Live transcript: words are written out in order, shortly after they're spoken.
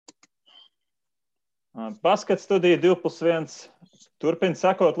Baskets studija 2+1. Turpin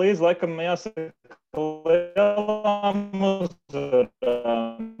sakot līdzi, laikam jāsaka lielām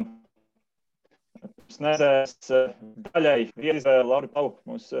uzvarām. Nedēļas daļai izvēle Lauri Pau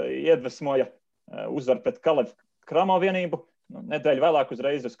mūs iedvesmoja uzvaru pret Kalevu Kramo vienību. Nedēļu vēlāk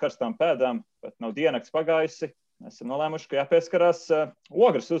uzreiz uz karstām pēdām, pat nav diennakts pagājusi. Esam nolēmuši, ka jāpieskarās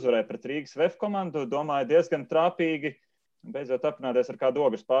Ogres uzvarē pret Rīgas VF komandu. Domāju, diezgan trāpīgi. Beidzot aprunāties ar kādu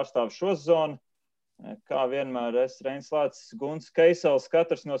Ogres pārstāvu šo zonu. Kā vienmēr es Reinis Lācis, Gunts Keisels,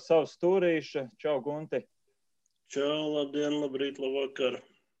 katrs no savas stūrīša. Čau, Gunti. Čau, labdien, labrīt, labvakar.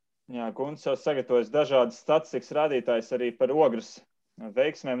 Jā, Gunts jau sagatavojas dažādas statistikas rādītājs arī par Ogres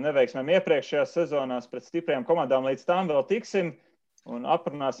veiksmēm, neveiksmēm iepriekšējās sezonās pret stipriem komandām. Līdz tām vēl tiksim un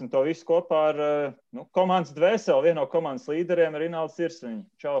aprunāsim to visu kopā ar komandas dvēseli. Vienu no komandas līderiem ir Rinalds Irsviņš.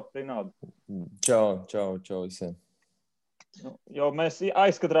 Čau, Rinaldi. Čau visiem. Jau mēs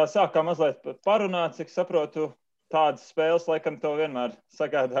aizkadrā sākām mazliet parunāt, cik saprotu, tādas spēles laikam tev vienmēr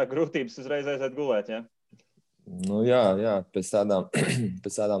sagādā grūtības uzreiz aiziet gulēt, ja? Jā, pēc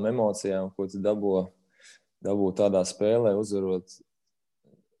tādām emocijām, ko tu dabū tādā spēlē, uzvarot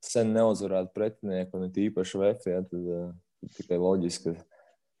sen neuzvarētu pretinieku, un īpaši VF, ja, tad tikai loģiski,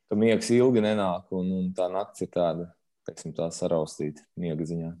 ka miegs ilgi nenāk, un tā nakts ir tāda, teiksim, tā saraustīta miega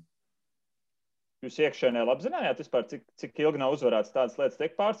ziņā. Jūs iekšēnē labi zinājāt vispār, cik ilgi nav uzvarēts tādas lietas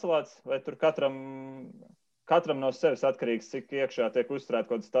tiek pārcelēts, vai tur katram no sevis atkarīgs, cik iekšā tiek uzturēt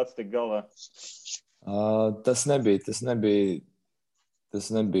kaut kāda statistika galvā? Tas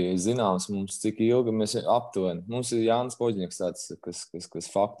nebija zināms mums, cik ilgi mēs aptuveni. Mums ir Jānis Poģņiks tāds, kas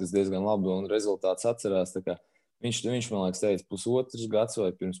faktis diezgan labi un rezultāts atcerās. Tā kā viņš man liekas teica, pusotrs gads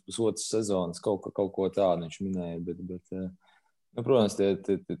vai pirms pusotras sezonas kaut ko tādu viņš minēja, bet protams,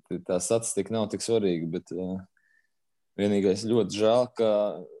 tā statistika nav tik svarīga, bet vienīgais ļoti žēl, ka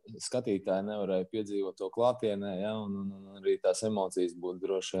skatītāji nevarēja piedzīvot to klātienē, ja, un arī tās emocijas būtu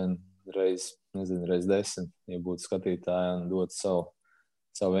droši vien reiz 10, ja būtu skatītāji un dotu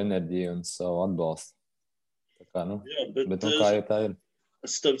savu enerģiju un savu atbalstu. Tā kā, Jā, bet kā jau tā ir?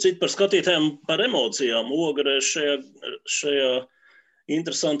 Starp citu par skatītājiem par emocijām. Ogre šajā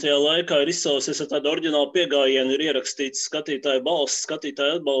interesantajā laikā ir izcēlusies ar tādu oriģinālu piegājienu, ir ierakstīts skatītāju balss,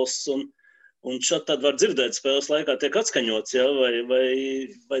 skatītāju atbalsts, un šad tad var dzirdēt spēles laikā tiek atskaņots, ja?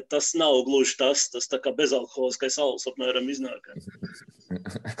 vai tas nav gluži tas tā kā bezalkoholiskais alus apmēram iznāk.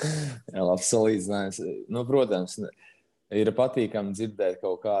 Jā, labs salīdzinājums. Protams, ir patīkami dzirdēt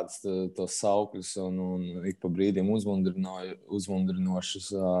kaut kādus tos saukļus un ik pa brīdim uzmundrinošus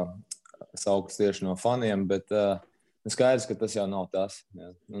saukļus tieši no faniem, bet skaidrs, ka tas jau nav tas.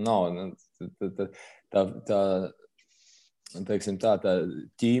 Jā. Tā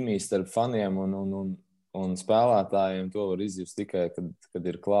ķīmija starp faniem un spēlētājiem to var izjust tikai, kad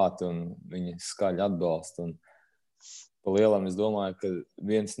ir klāti un viņi skaļi atbalsta. Un pa lielam es domāju, ka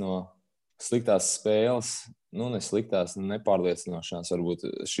viens no sliktās spēles, nesliktās, nepārliecinošās,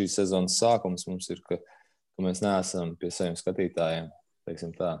 varbūt šīs sezonas sākums mums ir, ka mēs neesam pie saviem skatītājiem.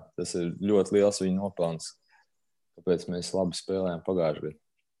 Teiksim tā. Tas ir ļoti liels viņa nopelns. Kāpēc mēs labi spēlējām pagājušajā gadā?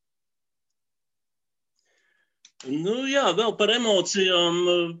 Jā, vēl par emocijām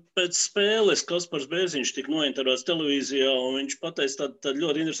pēc spēles Kaspars Bērziņš tika nointervēts televīzijā, un viņš pateica tādu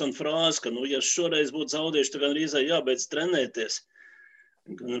ļoti interesantu frāzi, ka, ja šoreiz būtu zaudējuši, tad gan rīzē jābeidz trenēties.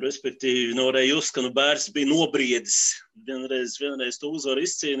 Respektīvi, varēja just, ka Bērs bija nobriedis vienreiz to uzvaru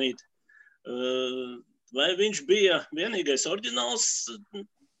izcīnīt. Vai viņš bija vienīgais oriģināls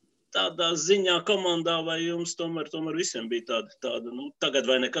tādā ziņā komandā, vai jums tomēr visiem bija tāda tagad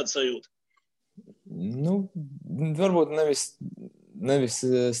vai nekad sajūta? Varbūt nevis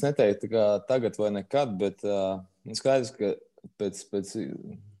es neteiktu, ka tagad vai nekad, bet skaidrs, ka pēc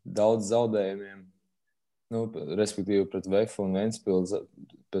daudz zaudējumiem, respektīvi pret VF un Ventspili,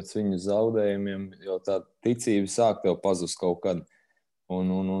 pēc viņu zaudējumiem jau tā ticība sāk tev pazust kaut kad.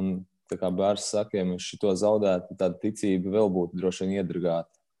 Un tā kā Bērs saka, ja mēs šito zaudētu, tāda ticība vēl būtu droši vien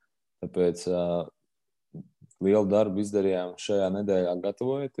iedragāta. Tāpēc lielu darbu izdarījām šajā nedēļā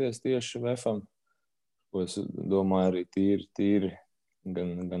gatavojoties tieši VF-am, ko es domāju arī tīri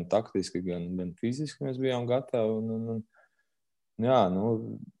gan taktiski, gan fiziski mēs bijām gatavi.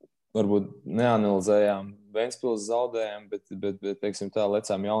 Varbūt neanalizējām Ventspils zaudējumu, bet teiksim tā,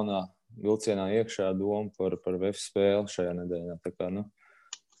 lecām jaunā vilcienā iekšā doma par VF spēli šajā nedēļā. Tā kā,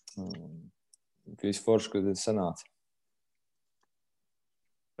 visu forši, kad tas sanāca.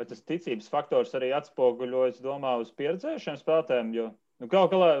 Bet tas ticības faktors arī atspoguļojas, domā, uz pieredzējušiem spēlētājiem, jo galu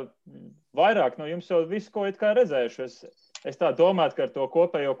galā vairāk no jums jau visu, ko it kā redzējuši. es tā domāju, ka ar to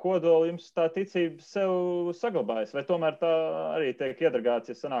kopējo kodolu jums tā ticība sev saglabājas. Vai tomēr tā arī tiek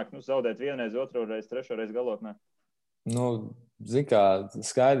iedragāts, ja sanāk zaudēt vienreiz, otroreiz, trešoreiz galotnē? Zin kā,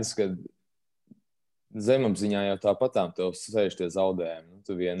 skaidrs, ka zemapziņā jau tāpatām tev sēž tie zaudējumi.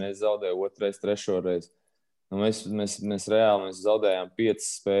 Tu vienreiz zaudēji, otrais, trešoreiz. Mēs reāli zaudējām 5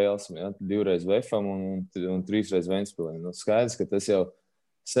 spēles, 2 reiz Vefam un 3 reiz Ventspilī. Skaidrs, ka tas jau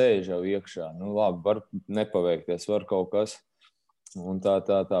sēž jau iekšā. Labi, var nepaveikties, var kaut kas. Un tā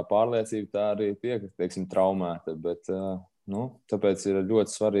pārliecība tā arī tiek, teiksim, traumēta. Bet, tāpēc ir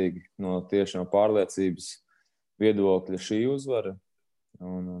ļoti svarīgi tieši no pārliecības viedokļa šī uzvara.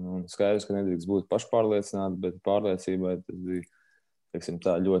 Un skaidrs, ka nedrīkst būt pašpārliecināti, bet pārliecībai tas bija, teiksim,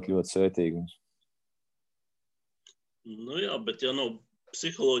 tā ļoti, ļoti svētīgi. Jā, bet ja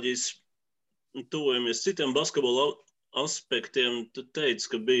psiholoģijas tuvojamies citiem basketbola aspektiem, tu teici,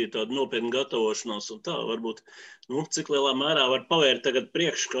 ka bija tāda nopietna gatavošanās un tā, varbūt, cik lielā mērā var pavērt tagad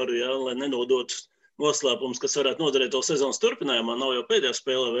priekškaru, lai nenodotu noslēpums, kas varētu noderēt to sezonas turpinājumā, nav jau pēdējā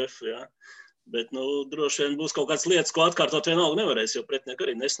spēle VF, bet, droši vien būs kaut kādas lietas, ko atkārtot vienalga nevarēs, jo pretinieki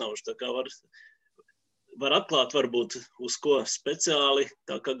arī nesnauž, tā kā var atklāt varbūt uz ko speciāli,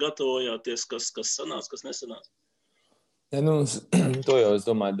 tā kā gatavojāties, kas sanāca, kas nesanāca. To jau, es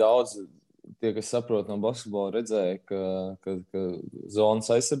domāju, daudz tie, kas saprot no basketbola, redzēja, ka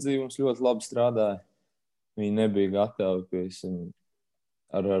zonas aizsardzība mums ļoti labi strādāja. Viņi nebija gatavi,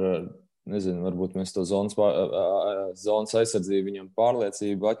 nezinu, varbūt mēs to zonas aizsardzību viņam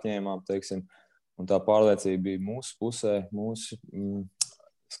pārliecību atņēmām, teiksim, un tā pārliecība bija mūsu pusē.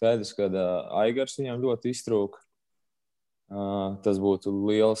 Skaidrs, ka Aigars viņam ļoti iztrūka. Tas būtu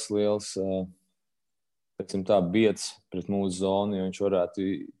liels teiksim tā, biedz pret mūsu zonu, jo viņš varētu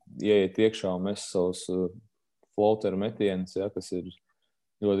ieiet iekšā un mest savus floateru metienus, kas ir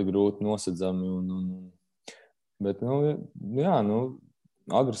ļoti grūti nosedzami. Bet,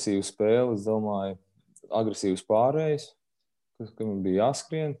 agresīva spēle, es domāju, agresīvas pārējas, kam bija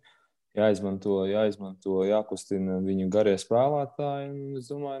jāskrien, jāizmanto, jākustina viņu garie spēlētāji. Un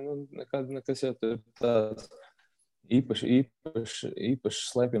es domāju, nekas jau tāds īpaši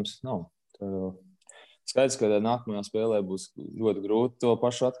slēpjams nav. Skaidrs, ka nākamajā spēlē būs ļoti grūti to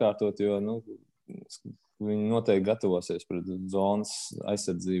pašu atkārtot, jo viņi noteikti gatavosies pret zonas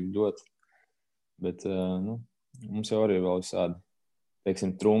aizsardzību ļoti. Bet mums jau arī vēl visādi,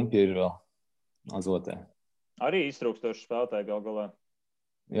 teiksim, trumpi ir vēl azotē. Arī iztrūkstoši spēlētāji gal galā.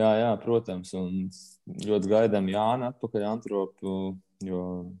 Jā, protams. Un ļoti gaidām Jānu atpakaļ Antropu, jo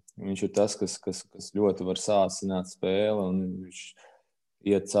viņš ir tas, kas ļoti var sācināt spēli un viņš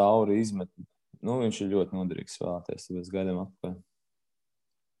iet cauri, izmet. Viņš ir ļoti noderīgs spēlētājs, tāpēc gaidām atpakaļ.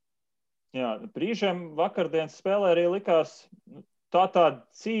 Jā, brīžiem vakardienas spēlē arī likās tāda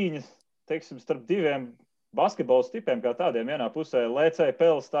cīņa, teiksim, starp diviem basketbola tipiem, kā tādiem. Vienā pusē lēcēja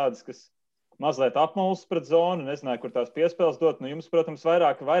peles tādas, kas mazliet apmulst pret zonu, nezināja, kur tās piespēles dot. Jums, protams,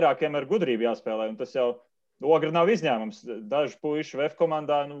 vairākiem ar gudrību jāspēlē, un tas jau Ogra nav izņēmums. Daži puiši VF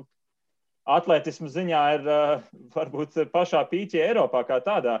komandā, atletismu ziņā ir varbūt pašā pīķī Eiropā kā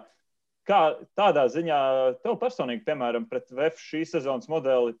tādā. Kā tādā ziņā tev personīgi, piemēram, pret VF šī sezonas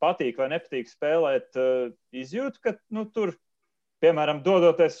modeli patīk vai nepatīk spēlēt, izjūt, ka tur, piemēram,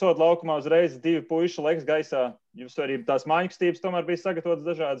 dodoties sodu laukumā uzreiz 2 puiši leks gaisā, jums arī tās mājiņkustības tomēr bija sagatavotas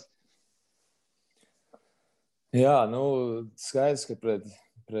dažādas? Jā, skaidrs, ka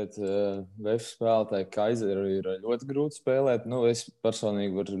pret VF spēlētāju Kaizeru ir ļoti grūti spēlēt. Es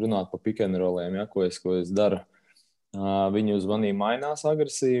personīgi varu runāt par pick and rolliem, ko es daru. Viņi uz manī mainās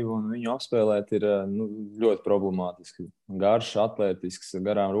agresīvi, un viņu apspēlēt ir ļoti problemātiski. Garš, atletisks,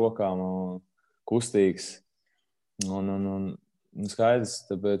 garām rokām, kustīgs. Un skaidrs,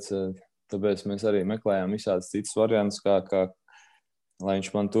 tāpēc mēs arī meklējām visādas citas variantus, kā lai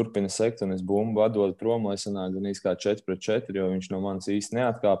viņš man turpina sekt, un es bumbu atdodu prom, lai sanāk gan kā 4-4, jo viņš no manis īsti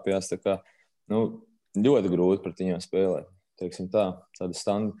neatkāpjās. Tā kā, ļoti grūti pret viņiem spēlēt. Teiksim tāda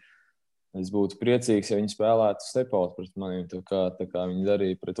standa. Es būtu priecīgs, ja viņi spēlētu step-out pret maniem, tā kā viņi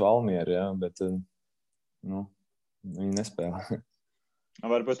darīja pret Valmieru, bet viņi nespēlē.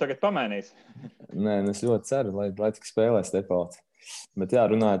 Varbūt tagad pamainīs. Nē, es ļoti ceru, lai tik spēlē step-out. Bet jā,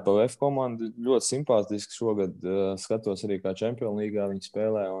 runājot par VF komandu, ļoti simpātiski šogad skatos arī kā Čempionu līgā viņi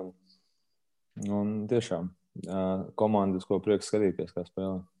spēlē. Un tiešām komandas, ko prieks skatīties, kā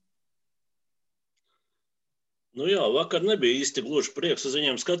spēlē. Jā, vakar nebija īsti gluži prieks uz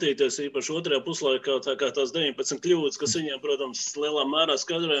viņiem skatīties, īpaši otrajā puslaikā, tā kā tās 19 kļūdas, kas viņiem, protams, lielā mērā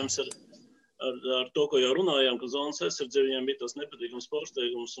skaidrojams ar to, ko jau runājām, ka zonas aizsardzība viņiem bija tas nepatīkams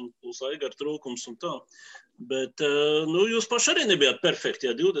pārsteigums un plus Aigara trūkums un tā. Bet, jūs paši arī nebijāt perfekti,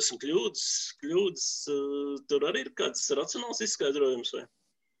 ja 20 kļūdas, tur arī ir kāds racionāls izskaidrojums, vai?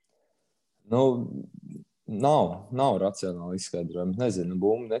 Nu, nav racionāli izskaidrojums. Nezinu,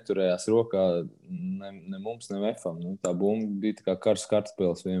 bumba neturējās rokā ne mums, ne Vefam. Nu, tā bumba bija tā kā karsts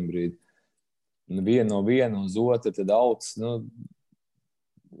kartspēles vien brīdi. Viena no viena uz otru, tad auts,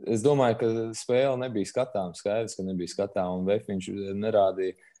 es domāju, ka spēle nebija skatām, skaidrs, ka nebija skatām, un Vefiņš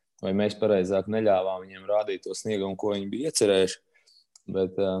nerādīja, vai mēs pareizāk neļāvām viņiem rādīt to sniegumu, ko viņi bija iecerējuši.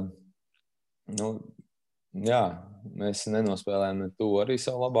 Bet, jā, mēs nenospēlējām ne to arī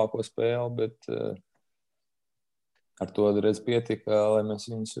savu labāko spēli, bet ar to redz pietika, lai mēs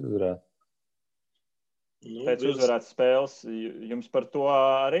viņus uzvarētu. Pēc uzvarētas spēles jums par to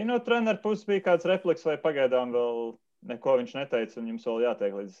arī no treneru puses bija kāds refleks vai pagaidām vēl neko viņš neteica un jums vēl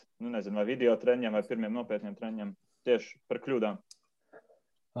jātiek līdz, nezinu, vai video treņiem vai pirmiem nopietniem treņiem tieši par kļūdām?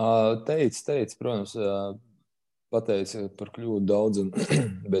 Teica, protams, pateica par kļūdu daudz,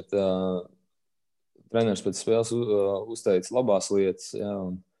 bet treneris pēc spēles uzteica labās lietas, jā,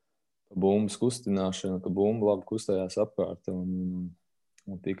 un bumbas kustināšana, ka bumba labi kustējās apkārt un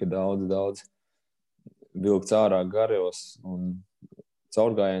tika daudz vilkts ārā garjos un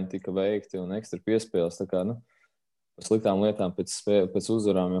caurgājieni tika veikti un ekstra piespēles, tā kā, par sliktām lietām pēc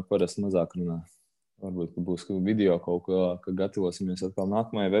uzvarām jau parasti mazāk runā. Varbūt, ka būs video kaut ko, ka gatavosimies atkal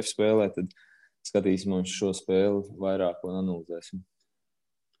nākamajai VF spēlē, tad skatīsimies šo spēli vairāk un analizēsim.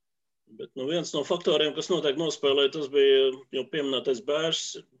 Bet viens no faktoriem, kas noteikti nospēlēja, tas bija jau pieminētais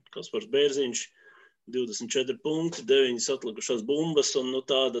Bērs, Kaspars Bērziņš, 24 punkti, 9 atlikušās bumbas, un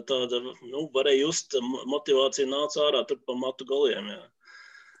tāda varēja just, motivācija nāca ārā tur pa matu goliem, jā.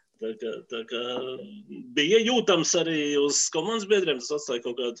 Tā kā bija jūtams arī uz komandas biedriem, tas atstāja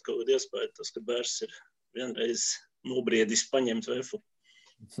kaut kādu iespēju, tas, ka Bērs ir vienreiz nobriedis paņemt Vefu.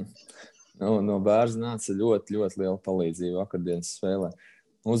 No Bērza nāca ļoti liela palīdzība vakardienas spēlē.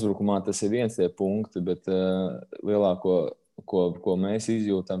 Uzbrukumā tas ir viens tie punkti, bet lielāko, ko mēs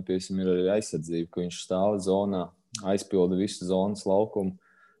izjūtam, piemēram, ir arī aizsardzība, ka viņš stāv zonā, aizpilda visu zonas laukumu,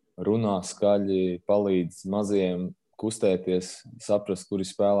 runā skaļi, palīdz mazajiem kustēties, saprast, kur ir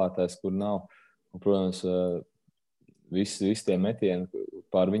spēlētājs, kur nav. Un, protams, visi tie metieni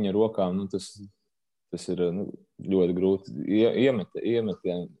pār viņa rokām, tas ir ļoti grūti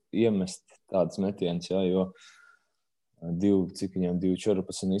iemest tādas metienas, jā, jo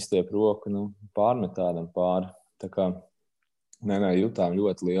 2,14 izstiep roku, pārmet tādam pāri. Tā kā jutām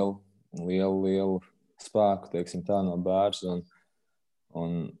ļoti lielu spēku, teiksim tā, no Bērza.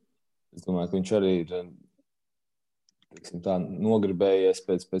 Un es domāju, ka viņš arī ir tā, nogribējies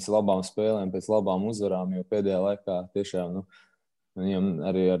pēc labām spēlēm, pēc labām uzvarām, jo pēdējā laikā tiešām viņam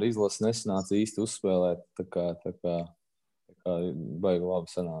arī ar izlasi nesanāca īsti uzspēlēt, tā kā baigi labi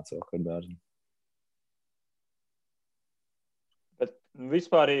sanāca vēl ar Bērzu. Bet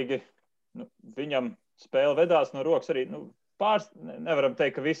vispārīgi viņam spēle vedās no rokas arī, nevaram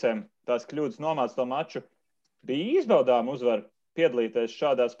teikt, ka visiem tās kļūdas nomāca to maču. Bija izbaudām uzvaru piedalīties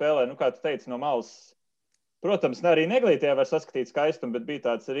šādā spēlē, kā tu teici, no malas. Protams, arī neglītie var saskatīt skaistumu, bet bija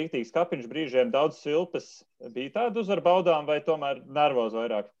tāds rīktīgs kapiņš brīžiem, daudz silpas. Bija tāda uzvara baudām vai tomēr nervozi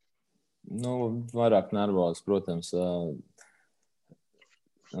vairāk? Vairāk nervozi, protams.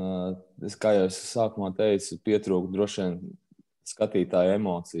 Es, kā jau es sākumā teicu, pietrūka droši vien skatītāja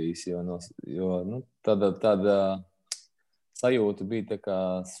emocijas, jo tāda sajūta bija tā kā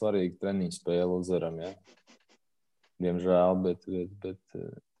svarīga treniņu spēle uzvaram, ja. Diemžēl, bet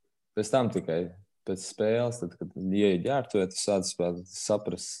pēc tam tikai. Pēc spēles, tad, kad ieeja ģērbtuvē, tu sāc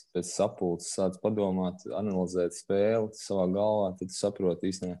saprast pēc sapulces, sāc padomāt, analizēt spēli savā galvā, tad tu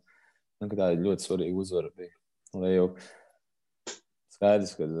saproti īstenībā, ka tā ir ļoti svarīga uzvara bija. Lai jau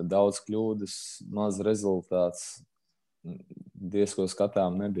skaidrs, ka daudz kļūdas, maz rezultāts, diezko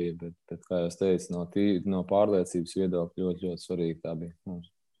skatām nebija, bet kā jau es teicu, no pārliecības viedokļa ļoti svarīgi tā bija mums.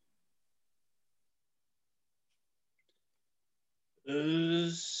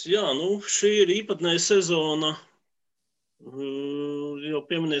 Jā, šī ir īpatnēja sezona. Jau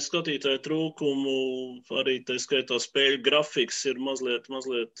pieminēja skatītāju trūkumu, arī tā skaitā spēļu grafiks ir mazliet,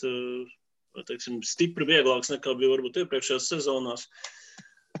 teiksim, stipri vieglāks nekā bija varbūt iepriekšējās sezonās.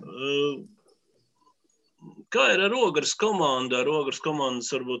 Kā ir ar Ogres komandu? Ar Ogres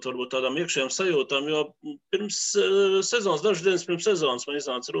komandas varbūt tādām iekšējām sajūtām, jo pirms sezonas, dažas dienas pirms sezonas man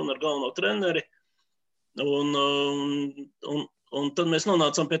iznāca runa ar galveno treneri, un tad mēs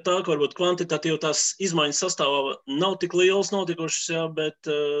nonācām pie tā, ka varbūt kvantitatīvi tās izmaiņas sastāvā nav tik lielas notikušas, jā, bet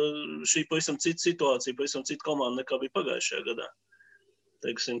šī pavisam cita situācija, pavisam cita komanda nekā bija pagājušajā gadā.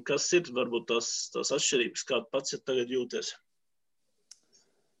 teiksim, kas ir varbūt tās atšķirības, kā pats ir tagad jūties?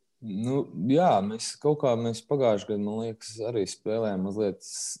 Nu, jā, mēs pagājušajā gadā, man liekas, arī spēlējām mazliet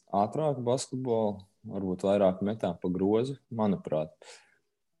ātrāk basketbolu, varbūt vairāk metām pa grozu, manuprāt.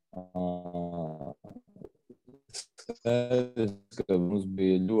 Ka mums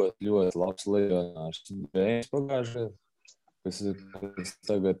bija ļoti, ļoti labs leģionārs Džeims pagājušajā gadā, kas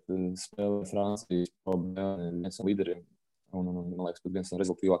tagad spēlē Francijas problēmu, viens no līderiem un, man liekas, pat viens no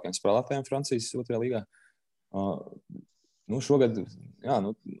rezultātīvākajiem spēlētājiem Francijas 2. līgā. Šogad, jā,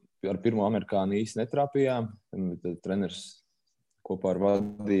 ar pirmo amerikāni īsti netrāpījām. Tad treneris kopā ar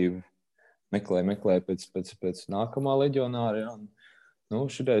vadību meklē pēc nākamā leģionāra. Jā.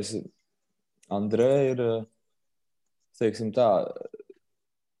 Šitais Andrē ir, teiksim tā,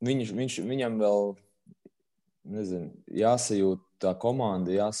 viņam vēl, nezinu, jāsajūt tā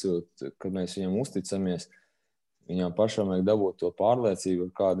komanda, jāsajūt, kad mēs viņam uzticamies. Viņam pašam vajag dabūt to pārliecību,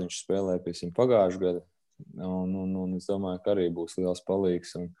 kādu viņš spēlē pie pagājušā gada. Un es domāju, ka arī būs liels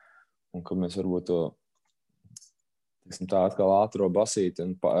palīgs un ka mēs varbūt to tā atkal ātro basīti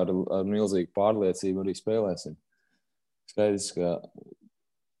un ar milzīgu pārliecību arī spēlēsim. Skaidrs, ka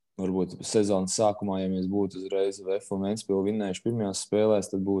varbūt sezonas sākumā, ja mēs būtu uzreiz VF un Ventspili vinnējuši pirmajās spēlēs,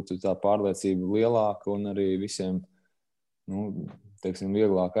 tad būtu tā pārliecība lielāka un arī visiem, teiksim,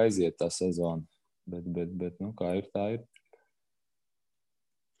 vieglāk aiziet tā sezona. Bet kā ir, tā ir.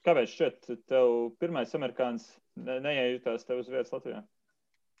 Kāpēc šķiet, tev pirmais amerikānis neiejūtās tev uz vietas Latvijā?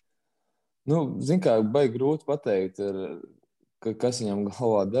 Zin kā, baigi grūti pateikt, kas viņam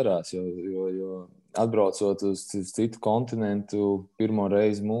galvā darās, jo atbraucot uz citu kontinentu pirmo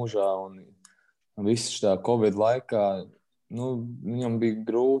reizi mūžā un visu šitā Covid laikā, viņam bija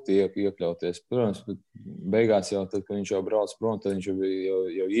grūti iekļauties. Protams, beigās jau tad, kad viņš jau brauc prom, tad viņš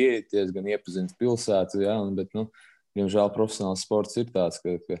jau ieieties, gan iepazins pilsētu, jā, bet, diemžēl profesionāls sports ir tāds,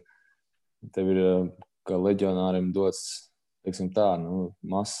 ka tev ir, kā leģionārim dots, teiksim tā,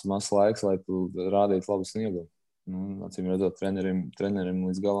 mazs laiks, lai tu rādītu labu sniegumu. Acīm redzot, trenerim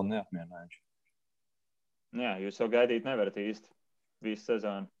līdz galam neapmierinājuši. Jā, jūs jau gaidīt nevarat īsti visu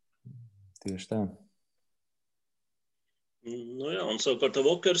sezonu. Tieši tā. Jā, un savukārt ar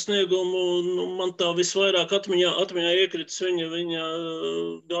Vokera sniegumu, man tā visvairāk atmiņā iekritis viņa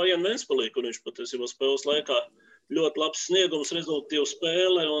gājienu Ventspilī, kur viņš patiesībā spēles laikā ļoti labs sniegums, rezultātīva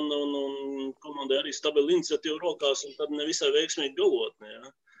spēle un komandai arī stabila iniciatīva rokās un tad nevisai veiksmīgi galotne.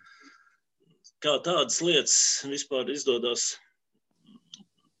 Ja. Kā tādas lietas vispār izdodas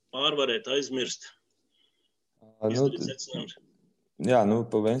pārvarēt, aizmirst? Jā,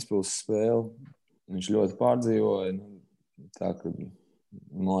 pa Ventspils spēli viņš ļoti pārdzīvoja. Tā, ka,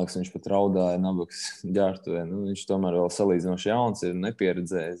 man liekas, viņš pat raudāja nabagas ģērbtuvē. Viņš tomēr vēl salīdzinoši jauns ir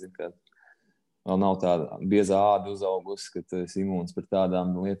nepieredzējis, ka vēl nav tāda biezā āda uzaugusi, ka tu esi imūns par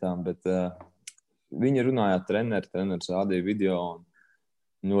tādām lietām, bet viņi runāja ar treneris rādīja video un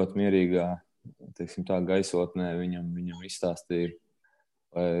ļoti mierīgā, teiksim tā, gaisotnē viņam izstāstīja,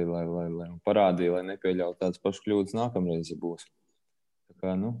 lai parādīja, lai nepieļautu tādas pašas kļūdas nākamreiz, ja būs. Tā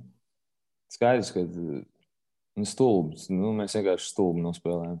kā, skaidrs, ka stulbs, mēs vienkārši stulbi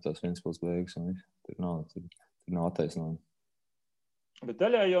nospēlējam tās Ventspils beigas un viss. Tur nav attaisnojumi. Bet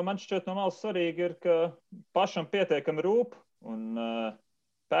daļai, jo man šķiet no malas svarīgi ir, ka pašam pietiekami rūp un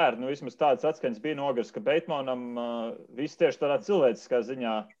pērn, vismaz tādas atskaņas bija nogars, ka Beitmonam viss tieši tādā cilvēciskā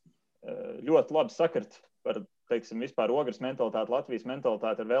ziņā ļoti labi sakart par, teiksim, vispār ogras mentalitāti, Latvijas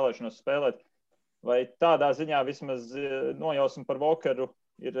mentalitāti ar vēlēšanos spēlēt. Vai tādā ziņā vismaz nojausma par Vokeru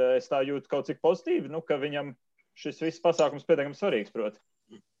ir, es tā jūtu kaut cik pozitīvi, ka viņam šis viss pasākums pietiekami svarīgs, proti?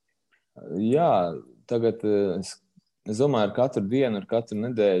 Jā, tagad es domāju, ar katru dienu, ar katru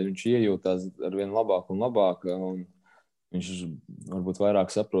nedēļu viņš iejūtās ar vien labāk un labāk, un viņš varbūt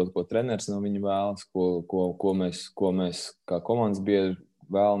vairāk saprot, ko treneris no viņa vēlas, ko mēs kā komandas biedri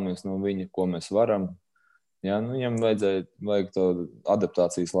vēlamies no viņa, ko mēs varam. Jā, viņam vajag to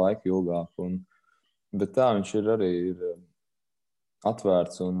adaptācijas laiku ilgāk, bet tā viņš ir arī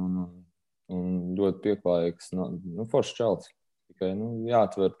atvērts un ļoti pieklājīgs, foršs čalis. Tikai,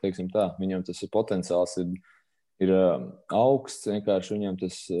 jāatver, teiksim tā, viņam tas potenciāls ir augsts, vienkārši viņam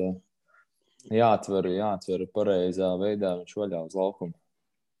tas jāatver pareizā veidā, viņš vaļā uz laukumu.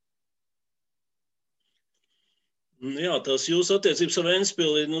 Jā, tās jūsu attiecības ar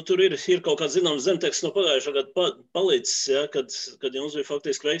Ventspili, tur ir kaut kāds zināms zemteksts no pagājušā gada palicis, ja, kad jums bija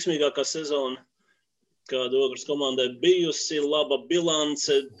faktiski veiksmīgākā sezona, kāda ogras komandai bijusi, laba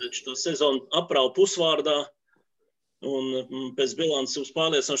bilance, taču to sezonu aprauga pusvārdā. Un pēc bilances jums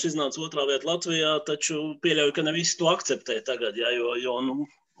pārliecinoši iznāca otrā vieta Latvijā, taču pieļauju, ka ne visi to akceptē tagad, ja, jo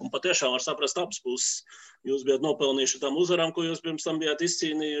Un patiešām var saprast abas puses. Jūs bijat nopelnījuši tām uzvarām, ko jūs pirms tam bijāt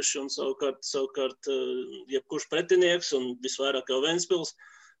izcīnījuši, un savukārt jebkurš pretinieks, un visvairāk jau Ventspils,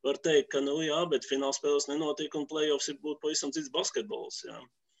 var teikt, ka, bet finālspēles nenotiek, un play-offs ir būt pavisam cits basketbols, jā.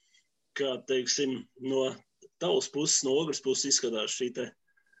 Kā, teiksim, no tavas puses, no Ogres puses izskatās šī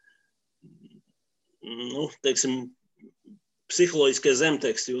teiksim, psiholoģiskie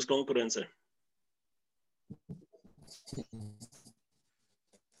zemteksti jūsu konkurencē?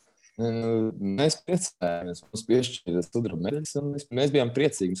 Mēs priecājāmies, mums piešķīra sudraba medaļas, un mēs bijām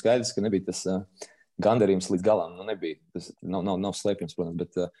priecīgi. Skaidrs, ka nebija tas gandarījums līdz galam. Nebija. Tas nav slēpjams, protams,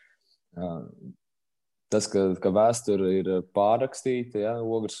 bet tas, ka vēsture ir pārrakstīta, ja,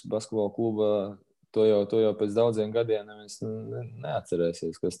 Ogres basketbola kluba, to jau pēc daudziem gadiem neviens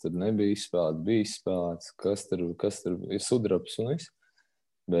neatcerēsies, kas tur nebija izspēlēts, bija izspēlēts, kas tur ir sudrabs un viss.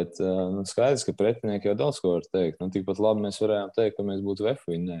 Bet skaidrs, ka pretinieki jau daudz ko var teikt. Tikpat labi mēs varējām teikt, ka mēs būtu VF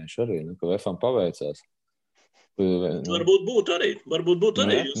vinnējuši arī, ka VFam paveicās. Varbūt būtu arī.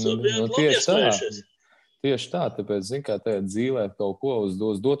 Jūs bijāt labi iespējušies. Tieši tā, tāpēc, kā tagad dzīvēt kaut ko uz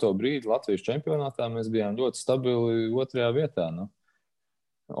doto brīdi Latvijas čempionātā, mēs bijām ļoti stabili 2. vietā.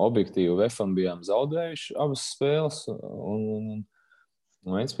 Objektīvi VFam bijām zaudējuši abas spēles un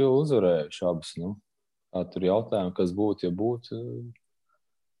Ventspilu uzvarējuši abas. Kā tur jautājumi, kas būtu, ja būtu.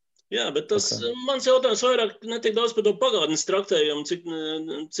 Jā, bet tas mans jautājums vairāk netik daudz par to pagātnes traktējumu,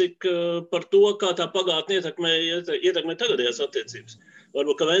 cik par to, kā tā pagātne ietekmē tagadējās attiecības.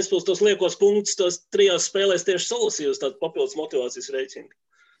 Varbūt, ka Ventspils tos liekos punktus tās 3 spēlēs tieši salasījus tādu papildus motivācijas rēķinu.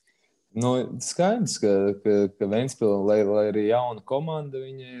 Skaidrs, ka Ventspila, lai arī jauna komanda,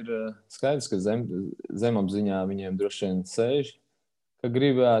 viņa ir skaidrs, ka zemapziņā viņiem droši vien sēž, ka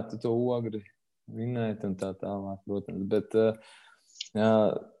gribētu to Ogri vinēt un tā tālāk, protams. Bet,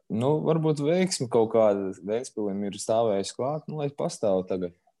 varbūt veiksmi kaut kāda Ventspilim ir stāvējusi klāt, lai pastāv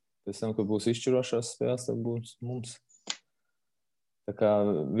tagad. Pēc tam, kad būs izšķirošās spēles, tad būs mums. Tā kā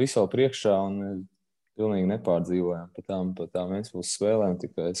visu vēl priekšā un pilnīgi nepārdzīvojam pa tām Ventspils spēlēm,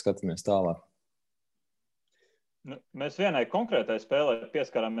 tikai skatāmies tālāk. Mēs vienai konkrētai spēlē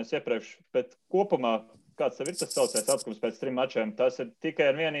pieskarāmies iepriekš, bet kopumā, kāds tev ir tas saucējs atskums pēc 3 mačiem, tas ir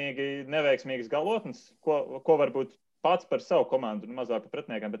tikai un vienīgi neveiksmīgas galotnes, ko varbūt pats par savu komandu, mazāk par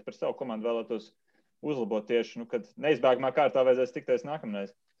pretiniekam, bet par savu komandu vēlētos uzlabot tieši, kad neizbēgamā kārtā vajadzēs tikties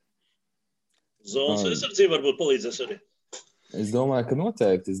nākamreiz. Zonas aizsardzība varbūt palīdzēs arī. Es domāju, ka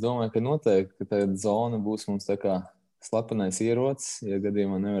noteikti, ka tāda zona būs mums tā kā slepenais ierocis, ja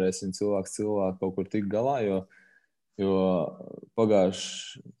gadījumā nevarēsim cilvēku kaut kur tikt galā, jo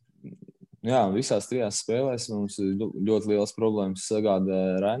pagājuši, visās 3 spēlēs mums ļoti liels problēmas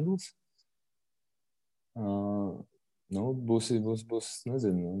sagādā Randls. Būs,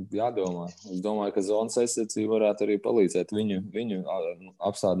 nezinu, jādomā. Es domāju, ka zonas aizsardzība varētu arī palīdzēt viņu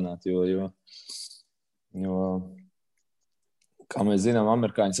apstādināt, jo kā mēs zinām,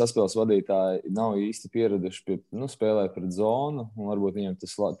 amerikāņu saspēles vadītāji nav īsti pieraduši pie spēlēt pret zonu, un varbūt viņiem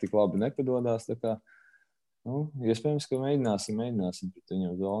tas tik labi nepadodās. Tā kā, iespējams, ka mēģināsim pret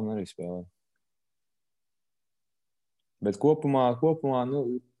viņiem zonu arī spēlēt. Bet kopumā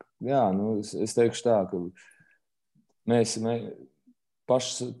es teikšu tā, ka mēs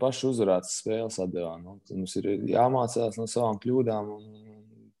paši uzvarētas spēles atdevām. Mums ir jāmācās no savām kļūdām un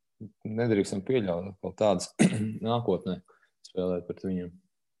nedrīkstam pieļaut kaut tādas nākotnē spēlēt pret viņiem.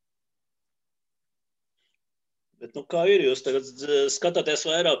 Bet kā ir? Jūs tagad skatāties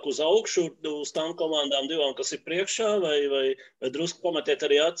vairāk uz augšu, uz tām komandām 2, kas ir priekšā, vai drusku pametiet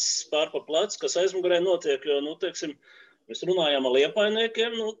arī acis pār pa plecu, kas aizmugurē notiek, jo, teiksim, mēs runājām ar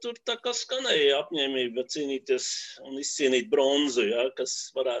liepainiekiem, tur tā kā skanēja apņēmība cīnīties un izcīnīt bronzu,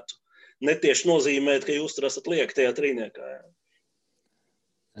 kas varētu netieši nozīmēt, ka jūs tur esat lieki tajā trīniekā.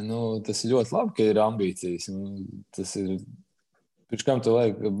 Tas ir ļoti labi, ka ir ambīcijas. Tas ir, pirms kam tu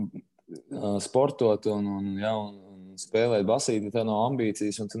vajag sportot un spēlēt basīti, ja tā nav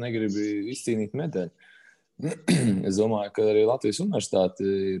ambīcijas un tu negribi izcīnīt medaļu. Es domāju, ka arī Latvijas universitāte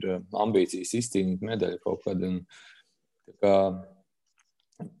ir ambīcijas izcīnīt medaļu kaut kad.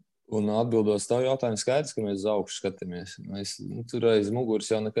 Un atbildot tavu jautājumu, skaidrs, ka mēs uz augšu skatāmies. Tur aiz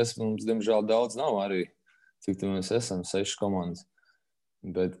muguras jau nekas mums, diemžēl, daudz nav arī, cik mēs esam 6 komandas.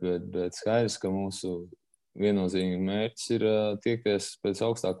 Bet skaidrs, ka mūsu viennozīmīgi mērķis ir tiekties pēc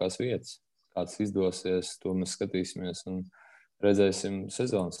augstākās vietas. Kāds izdosies, to mēs skatīsimies un redzēsim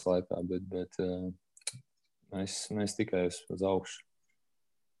sezonas laikā, bet mēs tikai uz augšu.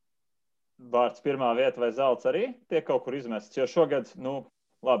 Vārds 1. vieta vai zelts arī tiek kaut kur izmests, jo šogad,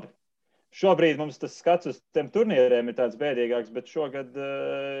 labi. Šobrīd mums tas skats uz tiem turnīriem ir tāds bēdīgāks, bet šogad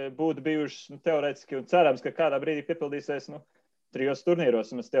būtu bijušas teorētiski un cerams, ka kādā brīdī piepildīsies, 3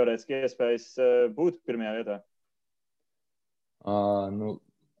 turnīros, un es teorētiski iespējas būt pirmajā vietā. Nu,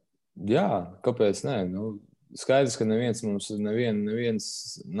 jā, kāpēc ne? Skaidrs, ka neviens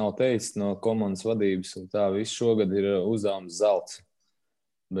nav teicis no komandas vadības, un tā viss šogad ir uzdevums zelts.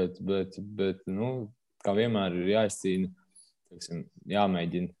 Bet kā vienmēr ir jāizcīna,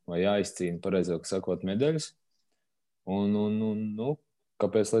 jāmēģina vai jāizcīna, pareizāk sakot, medaļas. Un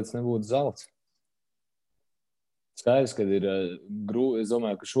kāpēc līdz nebūtu zelts? Skaidrs, ka ir grūti. Es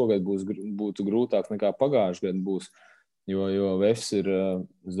domāju, ka šogad būtu grūtāk nekā pagājušajā gadā būs. Jo Vefs ir,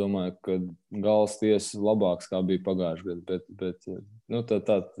 es domāju, ka gals tiesa labāks, kā bija pagājušajā gadā. Bet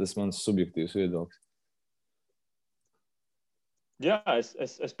tas mans subjektīvs viedoklis. Jā,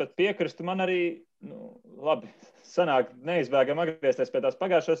 es pat piekrītu. Man arī, labi, sanāk neizbēgam atgriezties pie tās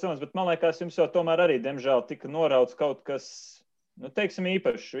pagājušās sezonas, bet man liekas, jums jau tomēr arī, diemžēl, tika norauts kaut kas, teiksim,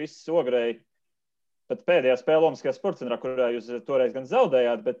 īpašs. Viss Ogrei, pat pēdējā spēle Olimpiskajā sportcentrā, kurā jūs toreiz gan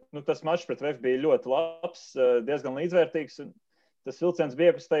zaudējāt, bet tas mačs pret Vef bija ļoti labs, diezgan līdzvērtīgs. Tas vilciens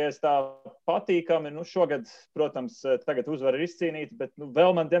bija iekustējies tā patīkami. Šogad, protams, tagad uzvara ir izcīnīta, bet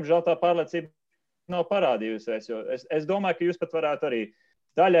vēl man, diemžēl, tā pārliecība nav parādījusies, jo es domāju, ka jūs pat varētu arī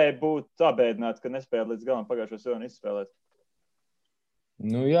daļai būt apbēdināti, ka nespējat līdz galam pagājušo sezonu izspēlēt.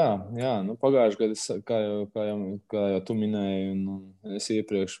 Jā, pagājušajā gadā, kā jau tu minēji, un es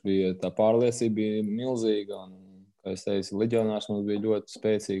iepriekš bija, tā pārliecība bija milzīga, un, kā es teicu, leģionārs mums bija ļoti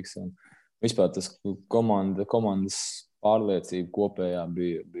spēcīgs, un vispār tas komandas pārliecība kopējā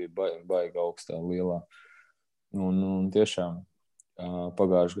bija baigi augstā, lielā. Un tiešām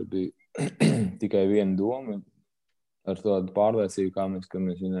pagājušajā gadā bija tikai viena doma ar tādu pārliecību, kā mēs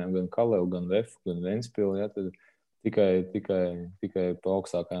zinājām, gan Kalevu, gan Vefu, gan Ventspili, ja, tad tikai pa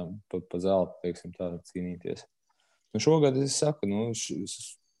augstākajām, pa zeltu, teiksim, tā cīnīties. Un šogad es saku,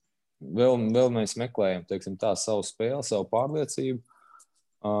 vēl mēs meklējam, teiksim, tā savu spēli, savu pārliecību,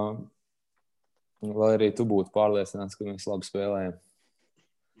 lai arī tu būtu pārliecināts, ka mēs labi spēlējam.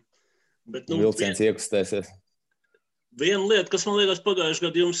 Bet, vilciens iekustēsies. Viena lieta, kas man liekas pagājušajā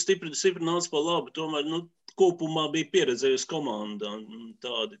gadā jums stipri nāca pa labi, tomēr kopumā bija pieredzējusi komanda.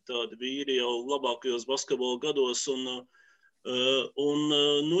 Tādi vīri jau labākajos basketbola gados.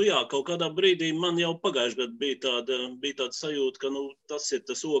 Kaut kādā brīdī man jau pagājušajā gadā bija tāda sajūta, ka tas ir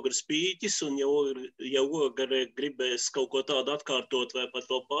tas ogres pīķis, un ja ogre gribēs kaut ko tādu atkārtot vai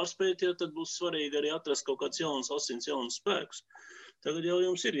pat vēl pārspēt, ja, tad būs svarīgi arī atrast kaut kāds jauns asins, jaunus spēkus. Tagad jau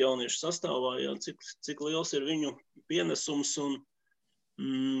jums ir jaunieši sastāvā, jā, cik liels ir viņu pienesums un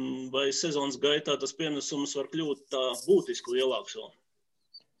vai sezonas gaitā tas pienesums var kļūt tā būtiski lielāks vēl?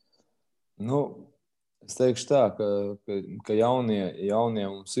 Es teikšu tā, ka jaunie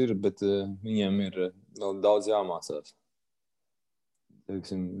mums ir, bet viņiem ir vēl daudz jāmācās.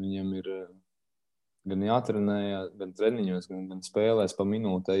 Teiksim, viņiem ir gan jātrenē, gan treniņos, gan spēlēs pa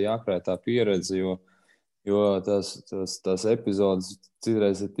minūtē jākrāj tā pieredze, jo tās epizodes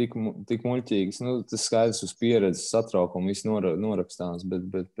citreiz ir tik muļķīgas. Tas skaidrs uz pieredzes, satraukumu, viss norakstāms,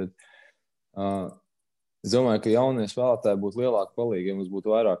 bet es domāju, ka jaunie spēlētāji būtu lielāka palīga, ja mums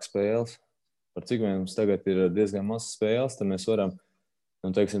būtu vairāk spēles. Par cik mums tagad ir diezgan maz spēles, tad mēs varam,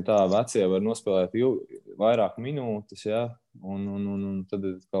 teiksim tā, vecie var nospēlēt vairāk minūtes, ja, un tad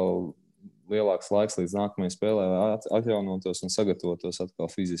ir kaut lielāks laiks līdz nākamajai spēlē, lai atjaunotos un sagatavotos atkal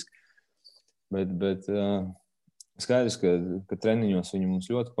fiziski. Bet skaidrs, ka treniņos viņi mums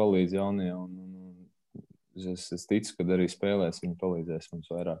ļoti palīdz jaunie, un es ticu, ka arī spēlēs viņi palīdzēs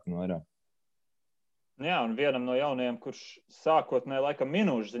mums vairāk un vairāk. Jā, un vienam no jaunajiem, kurš sākotnēji laikam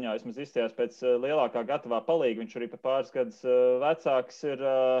minūšu ziņā vismaz izstājās pēc lielākā gatavā palīga, viņš arī pa pāris gadus vecāks ir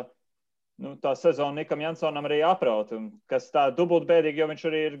tā sezona Nikam Jansonam arī aprauta, kas tā dubult bēdīgi, jo viņš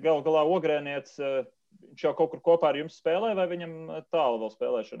arī ir galu galā ogrēniec. Viņš jau kaut kur kopā ar jums spēlē, vai viņam tālu vēl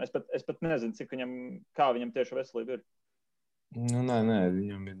spēlēšana? Es pat nezinu, kā viņam tieši veselība ir. Nē,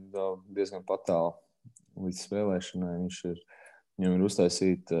 viņam ir diezgan patālu līdz spēlēšanai. Viņam ir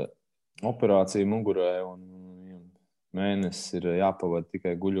uztaisīta operācija mugurē, un mēnesis ir jāpavada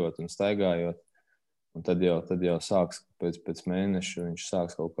tikai guļot un staigājot. Un tad jau sāks, pēc mēneša viņš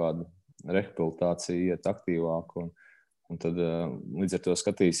sāks kaut kādu rehabilitāciju, iet aktīvāk, un tad līdz ar to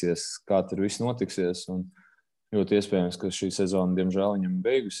skatīsies, kā tur viss notiksies. Un ļoti iespējams, ka šī sezona, diemžēl, viņam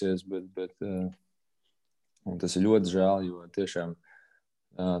beigusies, bet tas ir ļoti žēl, jo tiešām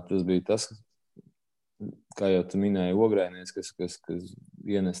tas bija tas, kā jau tu minēji, ogrēnieks, kas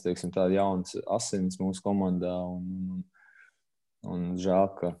ienes, teiksim, tādu jaunas asins mūsu komandā, un žēl,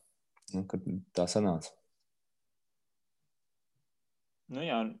 ka tā sanāca.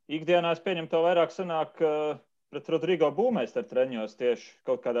 Jā, ikdienā es pieņemu to vairāk sanāk pret Rodrigo Būmeisteru treniņos tieši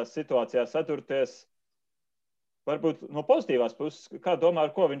kaut kādās situācijās atturties. varbūt no pozitīvās puses, kā domā,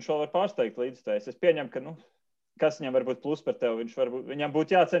 ar ko viņš vēl var pārsteigt līdzstājs. Es pieņemu, ka, kas viņam var būt plus par tevi? Viņam būtu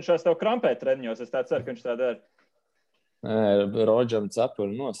jācenšas tev krampēt treniņos. Es tā ceru, ka viņš tā dara. Rodžam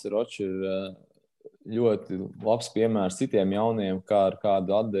Cepuri Roč ir ļoti labs piemērs citiem jauniem, kā ar kādu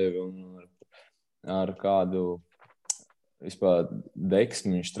atdevi un ar kādu vispār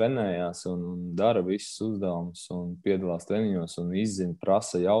deksmi viņš trenējās un dara visus uzdevumus un piedalās treniņos un izzina,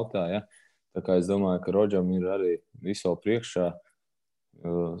 prasa, jautā. Ja? Tā kā es domāju, ka Rodžam ir arī visu vēl priekšā.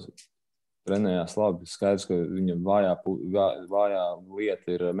 Trenējās labi. Skaidrs, ka viņam vājā lieta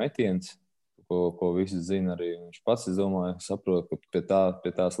ir metiens, ko visi zina arī. Viņš pats, es domāju, saprot, ka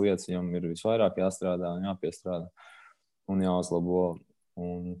pie tās lietas viņam ir visvairāk jāstrādā un jāpiestrādā un jāuzlabo.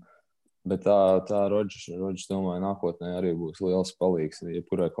 Bet tā Rodžs, domāju, nākotnē arī būs liels palīgs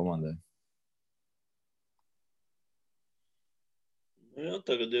jebkurai komandai. Jā,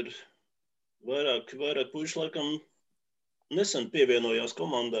 tagad ir vairāk puiši laikam nesen pievienojās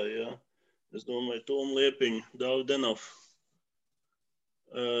komandai, jā. Es domāju, Tomu Liepiņu, Dāvu Denofu.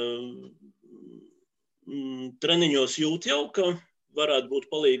 Treniņos jūt jau, ka varētu būt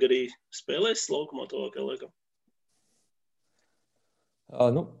palīgi arī spēlēs laukumā tuvākajā laikā?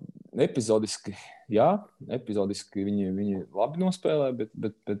 Epizodiski, jā. Epizodiski viņi labi nospēlē,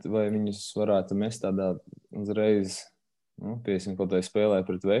 bet vai viņus varētu mest tādā uzreiz, piesim, kaut vai spēlē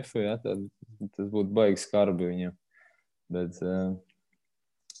pret Vefu, jā, tad tas būtu baigi skarbi viņiem. Bet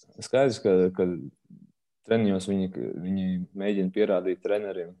skaidrs, ka treniņos viņi mēģina pierādīt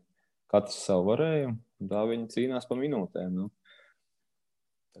treneriem katrs savu varējumu, un tā viņi cīnās pa minūtēm.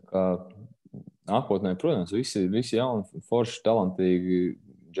 Tā kā nākotnē, protams, visi jauni, forši, talantīgi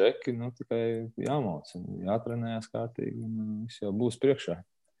džeki, tikai jāmauc, jātrenējās kārtīgi, un viss jau būs priekšā.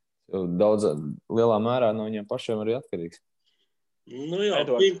 Jau daudz, lielā mērā no viņiem pašiem arī atkarīgs.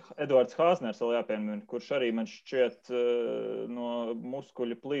 Eduards Hāzners vēl jāpiemina, kurš arī man šķiet no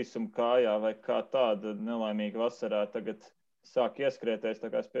muskuļu plīsuma kājā vai kā tāda nelaimīga vasarā tagad sāk ieskrieties, tā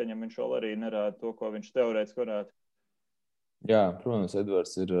kā es pieņemu, viņš vēl arī nerāda to, ko viņš teorētiski varētu. Jā, protams,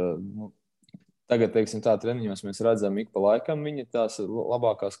 Eduards ir, tagad, teiksim, tā treniņos mēs redzam ik pa laikam viņa tās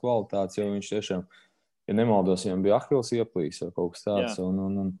labākās kvalitātes, jo viņš tiešām, ja nemaldos, viņam bija Ahils ieplīs vai kaut kas tāds,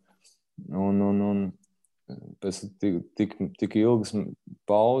 un pēc tik ilgas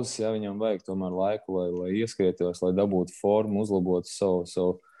pauzes, ja viņam vajag tomēr laiku, lai ieskrietos, lai dabūtu formu, uzlabotu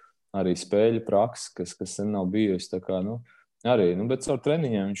savu arī spēļu praksi, kas sen nav bijusi. Tā kā, arī, bet caur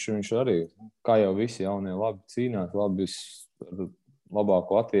treniņiem viņš arī, kā jau visi jaunie, labi cīnās, labi ar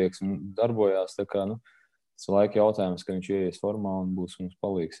labāku attieksmi darbojās. Tā kā, tas laika jautājums, ka viņš ieies formā un būs mums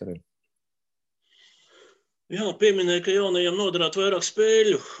palīgs arī. Jā, pieminēja, ka jaunajiem nodarāt vairāk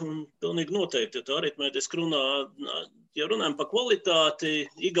spēļu, un pilnīgi noteikti, ja tā aritmētiski runā, ja runājam par kvalitāti,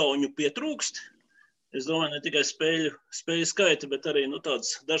 igauņu pietrūkst. Es domāju, ne tikai spēļu skaita, bet arī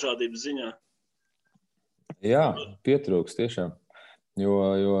tādas dažādības ziņā. Jā, pietrūkst tiešām, jo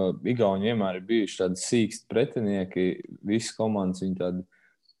igauņi vienmēr ir bijuši tādi sīksti pretinieki, visas komandas viņi tādi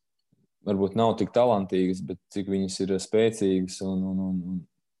varbūt nav tik talantīgas, bet cik viņas ir spēcīgas un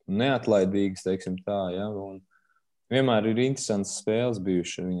neatlaidīgas, teiksim tā, ja, un vienmēr ir interesants spēles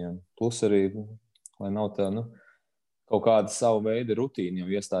bijuši ar viņiem. Plus arī, lai nav tā, kaut kāda savu veidu rutīna jau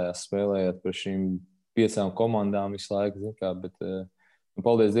iestājās spēlējot par šīm 5 komandām visu laiku, zin kā, bet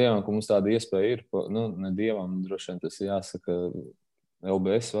paldies Dievam, ka mums tāda iespēja ir, ne Dievam, droši vien tas jāsaka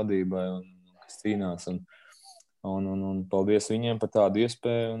LBS vadībai, kas cīnās, un paldies viņiem par tādu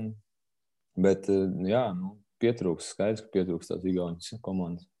iespēju, bet, jā, pietrūks, skaidrs, ka pietrūks tās igauņas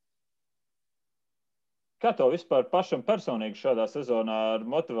komandas. Kā tev vispār pašam personīgi šādā sezonā ar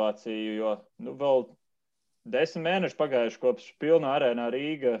motivāciju, jo vēl 10 mēneši pagājuši kopš pilnā arēnā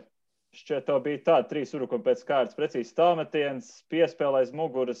Rīga, šķiet tev bija tāda 3 urukumi pēc kārtas precīzi tāmetiens, piespēlēs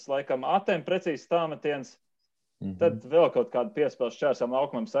muguras, laikam atem precīzi tāmetiens, tad vēl kaut kāda piespēles šķērsām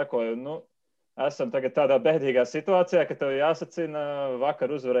laukumam sekoja. Esam tagad tādā bēdīgā situācijā, ka tev jāsacina,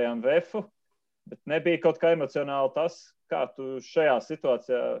 vakar uzvarējām Vefu, bet nebija kaut kā emocionāli tas, kā tu šajā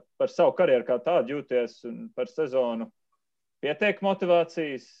situācijā par savu karjeru kā tādu jūties un par sezonu pietiek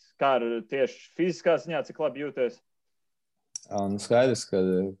motivācijas, kā ar tieši fiziskā ziņā, cik labi jūties? Skaidrs, ka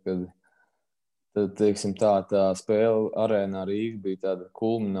teiksim tā spēle arēnā Rīga bija tāda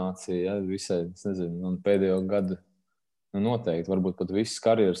kulminācija, ja, visai, es nezinu, man pēdējo gadu noteikti, varbūt pat visas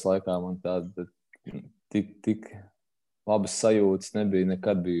karjeras laikā man tāda tik labas sajūtas nebija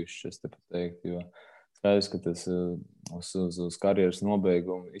nekad bijušas, es te pateiktu, jo skaidrs, ka tas uz karjeras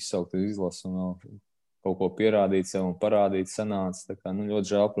nobeigumu izsaukt izlasu un vēl kaut ko pierādīt sev un parādīt sanāca. Tā kā,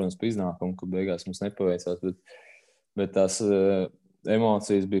 ļoti žēl, protams, pa iznākumu, ka beigās mums nepaveicās, bet tās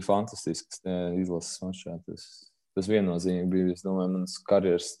emocijas bija fantastiskas izlases mačā. tas viennozīmīgi bija, es domāju, manas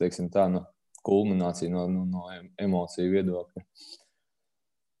karjeras, teiksim tā, kulminācija no emociju viedokļa.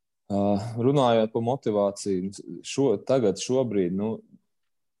 Runājot par motivāciju, šobrīd,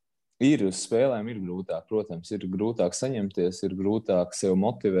 ir uz spēlēm, ir grūtāk, protams, ir grūtāk saņemties, ir grūtāk sev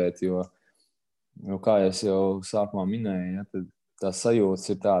motivēt, jo kā es jau sākumā minēju, ja, tad tās sajūtas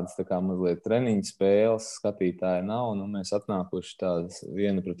ir tādas tā kā mazliet treniņu spēles, skatītāji nav, mēs atnākuši tādas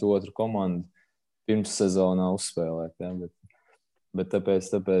viena pret otru komandu pirms sezonā uzspēlēt, ja, bet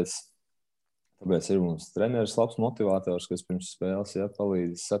tāpēc ir mums treneris labs motivators, kas pirms spēles, ja,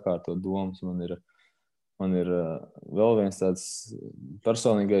 palīdz sakārtot domas. Man ir vēl viens tāds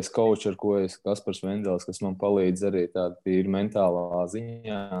personīgais coach, ar ko Kaspars Vendels, kas man palīdz arī tāda tīri mentālā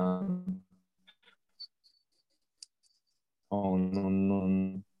ziņā.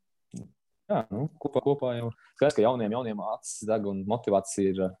 Kopā jau skaidrs, ka jauniem acis deg un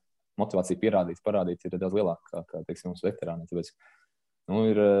motivācija parādīt ir daudz lielāka kā teiksim, mums veterāni. Tāpēc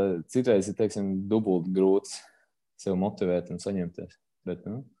ir citreiz, teiksim, dubulti grūts sev motivēt un saņemties. Bet,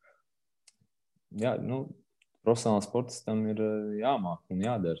 profesionāls sportistam ir jāmāk un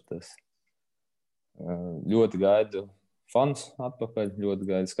jādara tas. Ļoti gaidu fans atpakaļ, ļoti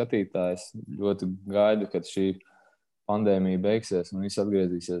gaidu skatītājs, ļoti gaidu, kad šī pandēmija beigsies un viss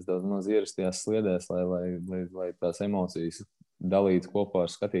atgriezīsies daudz maz ierastajās sliedēs, lai tās emocijas dalītu kopā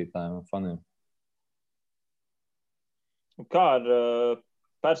ar skatītājiem un faniem. Kā ar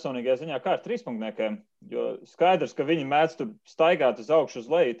personīgajā ziņā, kā ar trīspunktniekiem? Jo skaidrs, ka viņi mēdz tur staigāt uz augšu uz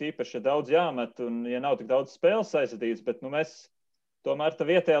leju, tīpaši, ja daudz jāmet un ja nav tik daudz spēles aizvadīts, bet mēs tomēr tā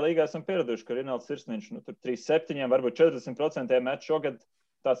vietējā līgā esam pieraduši, ka Rinalds Sirsniņš tur 3-7, varbūt 40% met šogad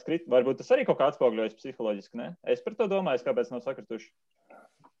tāds krit. Varbūt tas arī kaut kā atspogļojas psiholoģiski, ne? Es par to domāju, kāpēc nav sakrituši.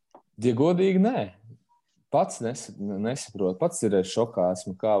 Ja godīgi, nē. Pats nesaprotu. Pats ir šokā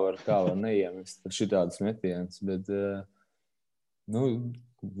esmu, kā var neiemest šitādus metienus, bet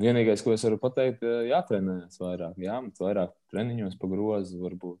vienīgais, ko es varu pateikt, jātrenējas vairāk, jāmet vairāk treniņos pa grozu,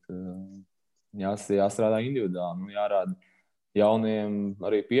 varbūt jāstrādā individuāli, jārāda jauniem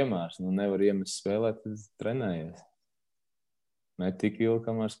arī piemērs, nevar iemest spēlēt, tad trenējies. Ne tik ilgi,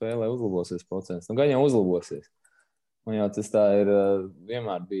 kamēr spēlē uzlabosies procents. Gan jau uzlabosies. Man jau tas tā ir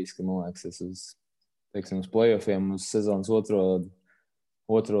vienmēr bijis, ka, man liekas, es uz playoffiem, uz sezonas otro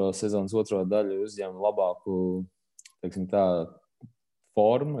daļu uzņēmu labāku, teiksim tā,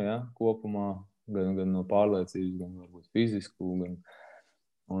 formu, ja, kopumā, gan no pārliecības, gan varbūt fizisku,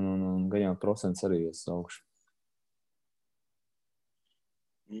 un gan jau procents arī ies augšu.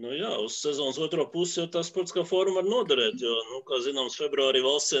 Jā, uz sezonas otro pusi jau tā sportiskā forma var noderēt, jo, kā zināms, februārī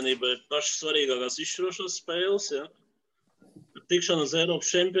valsts cienībā ir pašas svarīgākās izšķirošās spēles, ja. Tikšana uz Eiropas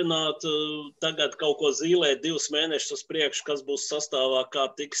čempionātu, tagad kaut ko zīlēt 2 mēnešus uz priekšu, kas būs sastāvā, kā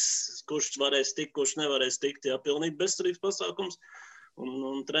tiks, kurš varēs tikt, kurš nevarēs tikt, jā, pilnīgi bezcerīgs pasākums.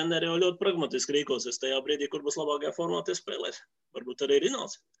 Un treneri jau ļoti pragmatiski rīkosies tajā brīdī, kur būs labākajā formā tie spēlēs. Varbūt arī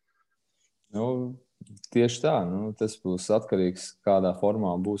Rinalds. Tieši tā. Tas būs atkarīgs, kādā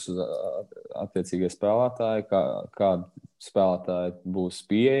formā būs attiecīgie spēlētāji, kādi spēlētāji būs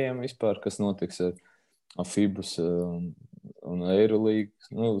pieejami vispār, kas notiks ar FIBUS un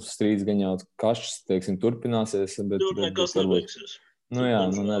Eirolīgas. Strīds gan jau kašs, teiksim, turpināsies. Bet, tur nekas nebeigsies.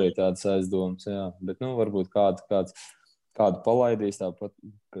 Man arī tādas aizdomas, jā. Bet, varbūt kādu palaidīs, tāpat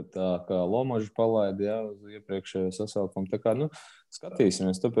kā Lomažu palaidi, jā, uz iepriekšējo sasaukumu. Tā kā,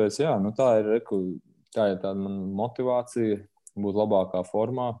 skatīsimies, tāpēc, jā, tā ir tāda man motivācija būt labākā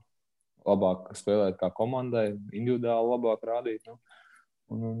formā, labāk spēlēt kā komandai, individuāli labāk rādīt,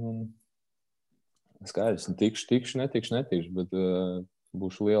 un skaidrs, tikšu, netikšu, bet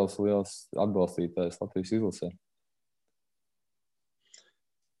būšu liels atbalstītājs Latvijas izlasē.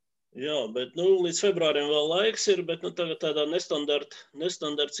 Jā, bet līdz februārim vēl laiks ir, bet tagad tādā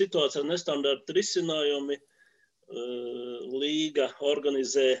nestandarta situācijā, nestandarta risinājumi. Līga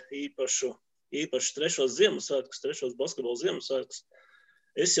organizē īpaši trešos Ziemassvētkus, trešos basketbola Ziemassvētkus.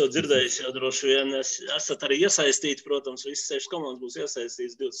 Es jau dzirdēju, jau droši vien esat arī iesaistīti, protams, visas 6 komandas būs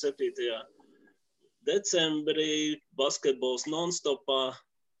iesaistītas 27. decembrī, basketbols non-stopā.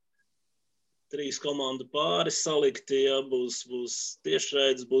 3 komandu pāri salikti, ja, būs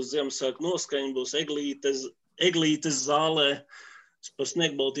tiešraides, būs Ziemassvētku noskaņa, būs eglītes zālē. Es par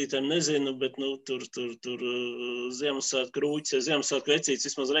sniegbaltītēm nezinu, bet tur Ziemassvētku rūķis, Ziemassvētku vecītis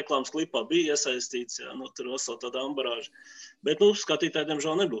vismaz reklāmas klipā bija iesaistīts, ja, tur vesela tāda ambarāža. Bet, skatītājiem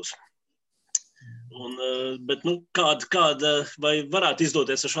žēl nebūs. Bet, kāda, vai varētu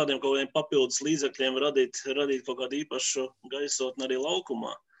izdoties ar šādiem kaut kādiem papildus līdzekļiem radīt kaut kādu īpašu gaisotni arī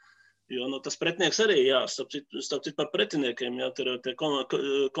laukumā? Jo tas pretinieks arī, jā, starp citu par pretiniekiem, jā, tur tie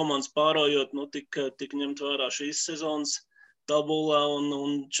komandas pārojot, tik ņemt vērā šīs sezonas tabulā,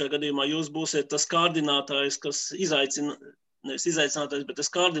 un šajā gadījumā jūs būsiet tas kārdinātājs, kas nevis izaicinātājs, bet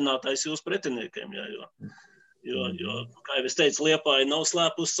tas kārdinātājs jūs pretiniekiem, jā, jo, kā jau es teicu, Liepāja nav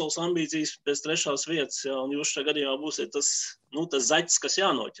slēpus savas ambīcijas pēc 3. vietas, jā, un jūs šajā gadījumā būsiet tas zaķis, kas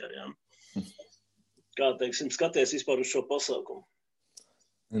jānoķer, jā. Kā, teiksim, skaties vispār uz šo pasākumu?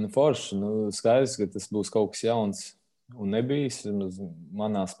 Forši, skaidrs, ka tas būs kaut kas jauns un nebijis.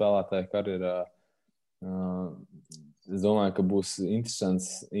 Manā spēlētāja karjerā es domāju, ka būs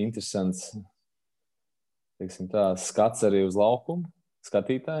interesants teiksim tā, skats arī uz laukumu.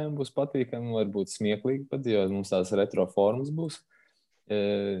 Skatītājiem būs patīkami, varbūt smieklīgi pat, jo mums tās retro formas būs.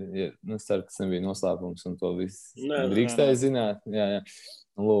 Es ceru, ka tas nebija noslēpums un to viss drīkstēja zināt. Jā.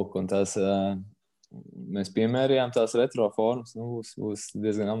 Lūk, un tās, mēs piemērījām tās retro formas, būs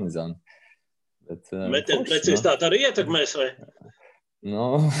diezgan amizanti. Metienu precizitāte arī ietekmēs, vai?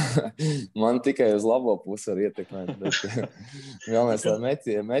 Man tikai uz labo pusi var ietekmēt, bet galvenais,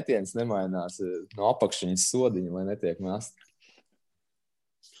 lai metiens nemainās no apakšņas sodiņa, lai netiek mest.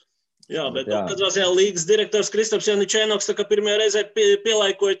 Jā, bet katrā ziņā līgas direktors Kristaps Janičēnoks, tā kā pirmajā reizē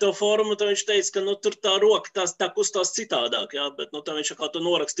pielaikoja to formu, tad viņš teica, ka tur tā roka tā kustās citādāk, jā, bet tā viņš kā to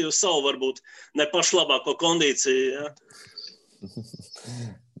norakstīja uz savu varbūt ne pašlabāko kondīciju, jā.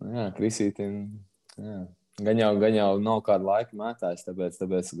 Jā, Krisītim, jā. Gan jau nav kādu laiku mētājs,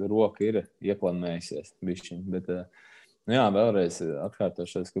 tāpēc roka ir ieplanmējusies bišķiņ, bet jā, vēlreiz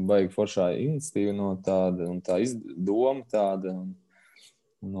atkārtošos, ka baigi foršā iniciatīva no tāda un tā doma tāda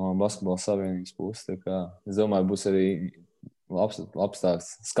no Basketbola savienības puses. Tā kā, es domāju, būs arī labs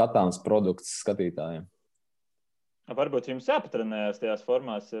skatāms produkts skatītājiem. Varbūt jums jāpatrenējās tajās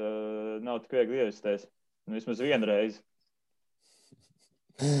formās, nav tik viegli iejusties. Vismaz vienreiz.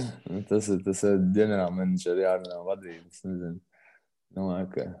 Tas ir ģenerāla menedžera jārunā vadības. Nezinu. Domāju,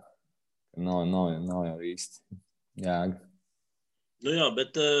 ka nav jau īsti jēga. Jā,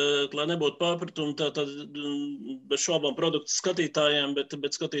 bet, lai nebūtu pārpratumi, tad bez šaubām produktu skatītājiem,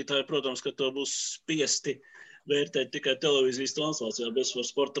 bet skatītāji, protams, ka to būs spiesti vērtēt tikai televīzijas translācijā, bez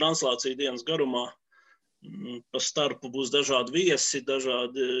sporta translācija dienas garumā. Pa starpu būs dažādi viesi,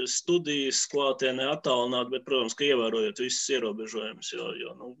 dažādi studijas, klātienē attālināti, bet, protams, ka ievērojot visus ierobežojumus,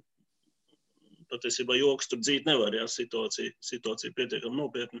 jo patiesībā joks tur dzīt nevar, jā, situācija pietiekami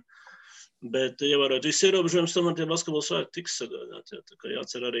nopietna. Bet, ievērojot visus ierobežojumus, tomēr tie basketbola svētki tiks sagādāti, jā, tā kā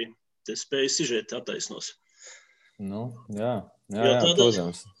jācer arī tie spējas sižeti attaisnos. Jā,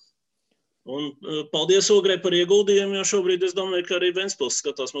 protams. Un paldies Ogrei par ieguldījumu, jo šobrīd es domāju, ka arī Ventspils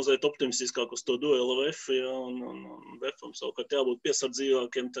skatās mazliet optimistiskāk uz to duelu VF, ja, un VFam savukārt jābūt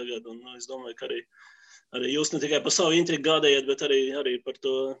piesardzīgākiem tagad, un es domāju, ka arī jūs ne tikai par savu intrigu gādējat, bet arī par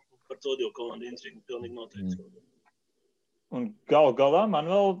to divu komandu intrigu pilnīgi noteikti. Un galā man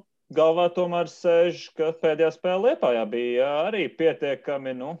vēl galvā tomēr sēž, ka pēdējā spēle Liepājā bija arī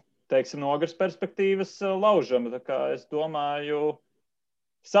pietiekami, teiksim, no Ogres perspektīvas laužama, tā kā es domāju,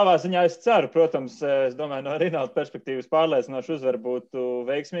 savā ziņā es ceru, protams, es domāju, no Rinalda perspektīvas pārliecinoši uzvar būtu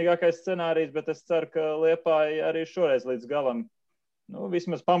veiksmīgākais scenārijs, bet es ceru, ka Liepāja arī šoreiz līdz galam,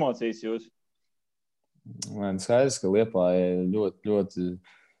 vismaz pamocīs jūs. Skaidrs, ka Liepāja ļoti, ļoti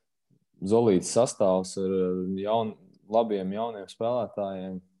zolīts sastāvs ar labiem jauniem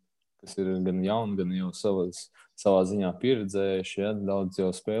spēlētājiem, kas ir gan jauni, gan jau savā ziņā pieredzējuši, ja, daudz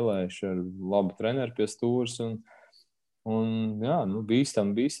jau spēlējuši ar labu treneru pie stūras un jā,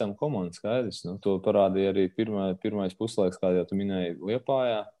 bīstam komandu skaidrs. To parādīja arī pirmais puslaiks, kā jau tu minēji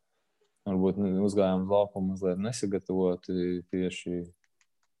Liepājā. Varbūt uzgājām uz laukumu mazliet nesagatavoti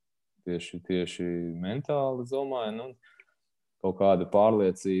tieši mentāli, es domāju, kaut kāda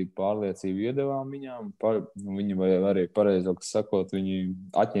pārliecība iedevām viņām. Viņi vai arī pareizāk sakot, viņi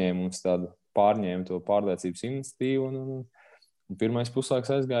atņēma mums tādu pārņēma to pārliecības iniciatīvu un pirmais puslaiks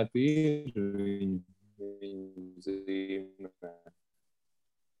aizgāja tīri viņu zīmē.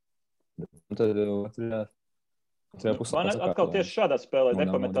 Un tad man atkal tieši šādā spēlē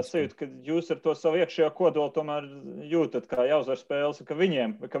nepametās sajūta, ka jūs ar to savu iekšējā kodolu tomēr jūtat, kā jāuzvar spēles, ka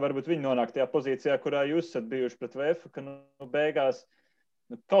viņiem, ka varbūt viņi nonāk tajā pozīcijā, kurā jūs esat bijuši pret VF, ka beigās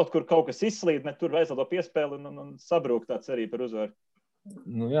kaut kur kaut kas izslīd, ne tur aizlado piespēli un sabrūk tā cerība par uzvaru.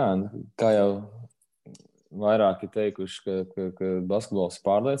 Jā, kā jau vairāki teikuši, ka basketbols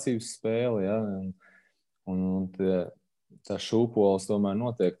pārliecības spēle, ja, un tā šūpoles tomēr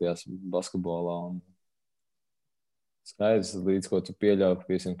notiek tajās basketbolā un skaidrs, līdz ko tu pieļauj,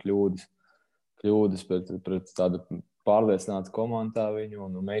 piemēram, kļūdas pret tādu pārliecinātu komandā viņu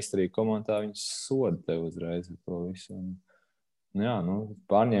un meistarīgu komandā viņus soda tev uzreiz ar to visu. Jā,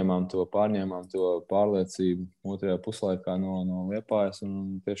 pārņēmām to pārliecību otrajā puslaikā no Liepājas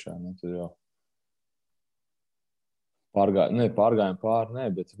un tiešām tur jau pārgājām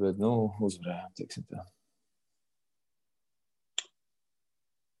pāri, bet uzvarējām, teiksim tā.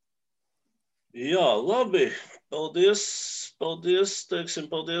 Jā, labi. Paldies,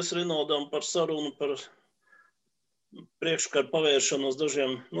 paldies Rinaldam par sarunu, par priekškaru pavēršanu uz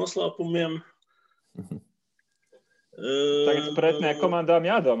dažiem noslēpumiem. Tagad pretinieku komandām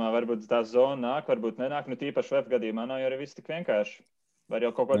jādomā, varbūt tā zona nāk, varbūt nenāk, tīpaši VF gadījumā nav jau arī viss tik vienkārši. Var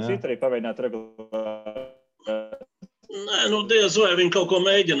jau kaut ko citu arī paveicināt regulāri. Nē, diez vai viņi kaut ko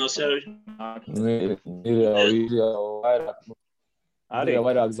mēģinās. Ir jau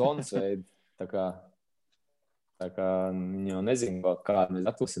vairāk zonas veidi, tā kā viņi jau nezinu, kā mēs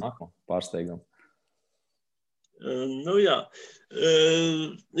atlasim nākamo pārsteigumu. Jā.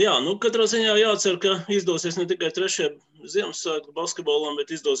 Katrā ziņā jācer, ka izdosies ne tikai trešie Ziemassvētku basketbolam,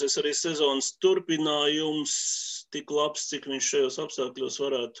 bet izdosies arī sezonas turpinājums tik labs, cik viņš šajos apstākļos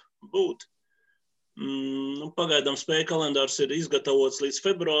varētu būt. Pagaidām spēja kalendārs ir izgatavots līdz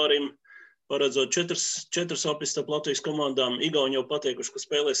februārim, paredzot 4 apis starp Latvijas komandām. Igauni jau pateikuši, ka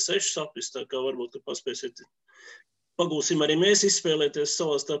spēlēs 6 apis, tā kā varbūt, ka paspēsiet. Pagūsim arī mēs izspēlēties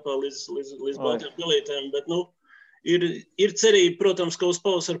savā starpā līdz baltiem pilītēm, bet, ir cerība, protams, ka uz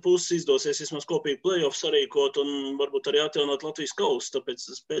pavasaru puses izdosies vismaz kopīgi play-off sarīkot un varbūt arī atjaunot Latvijas kausu. Tāpēc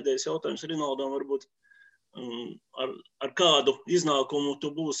tas pēdējais jautājums Rinaldam varbūt ar kādu iznākumu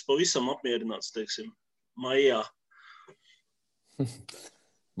tu būsi pavisam apmierināts, teiksim, maijā.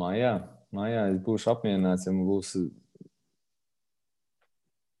 Maijā es būšu apmierināts, ja man būs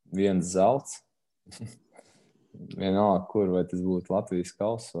viens zelts. Vienalga, kur, vai tas būtu Latvijas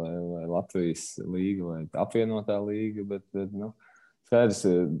kauss vai Latvijas līga vai apvienotā līga, bet skaidrs,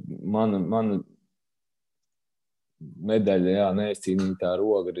 mana medaļa, neizcīnītā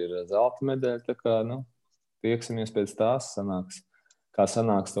roga ir zelta medaļa, tā kā, tieksimies pēc tās sanāks. Kā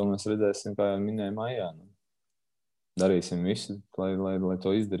sanāks, to mēs redzēsim, kā jau minēju maijā. Darīsim visu, lai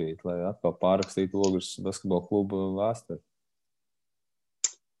to izdarītu, lai atkal pārrakstītu Ogres basketbola klubu vēsturi.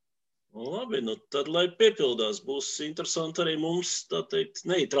 Labi, tad, lai piepildās, būs interesanti arī mums, tā teikt,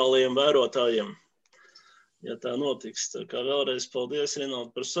 neitrālajiem vērotājiem, ja tā notiks. Tā kā vēlreiz paldies,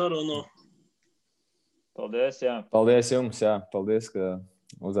 Rinald, par sarunu. Paldies, jā. Paldies jums, jā. Paldies, ka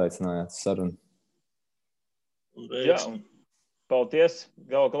uzaicinājāt sarunu. Jā, un paldies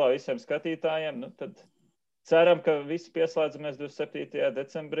galu galā visiem skatītājiem. Tad ceram, ka visi pieslēdzamies 27.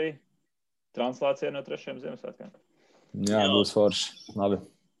 decembrī translācijā no 3. Ziemassvētkiem. Jā, būs forši. Labi.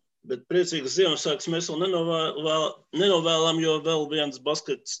 Bet priecīgas Ziemassvētkus mēs vēl nenovēlam, jo vēl viens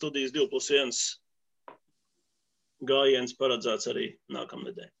basketa studijas 2+1 gājiens paredzēts arī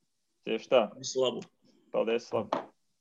nākamnedēļ. Tieši tā. Visu labu. Paldies, labi.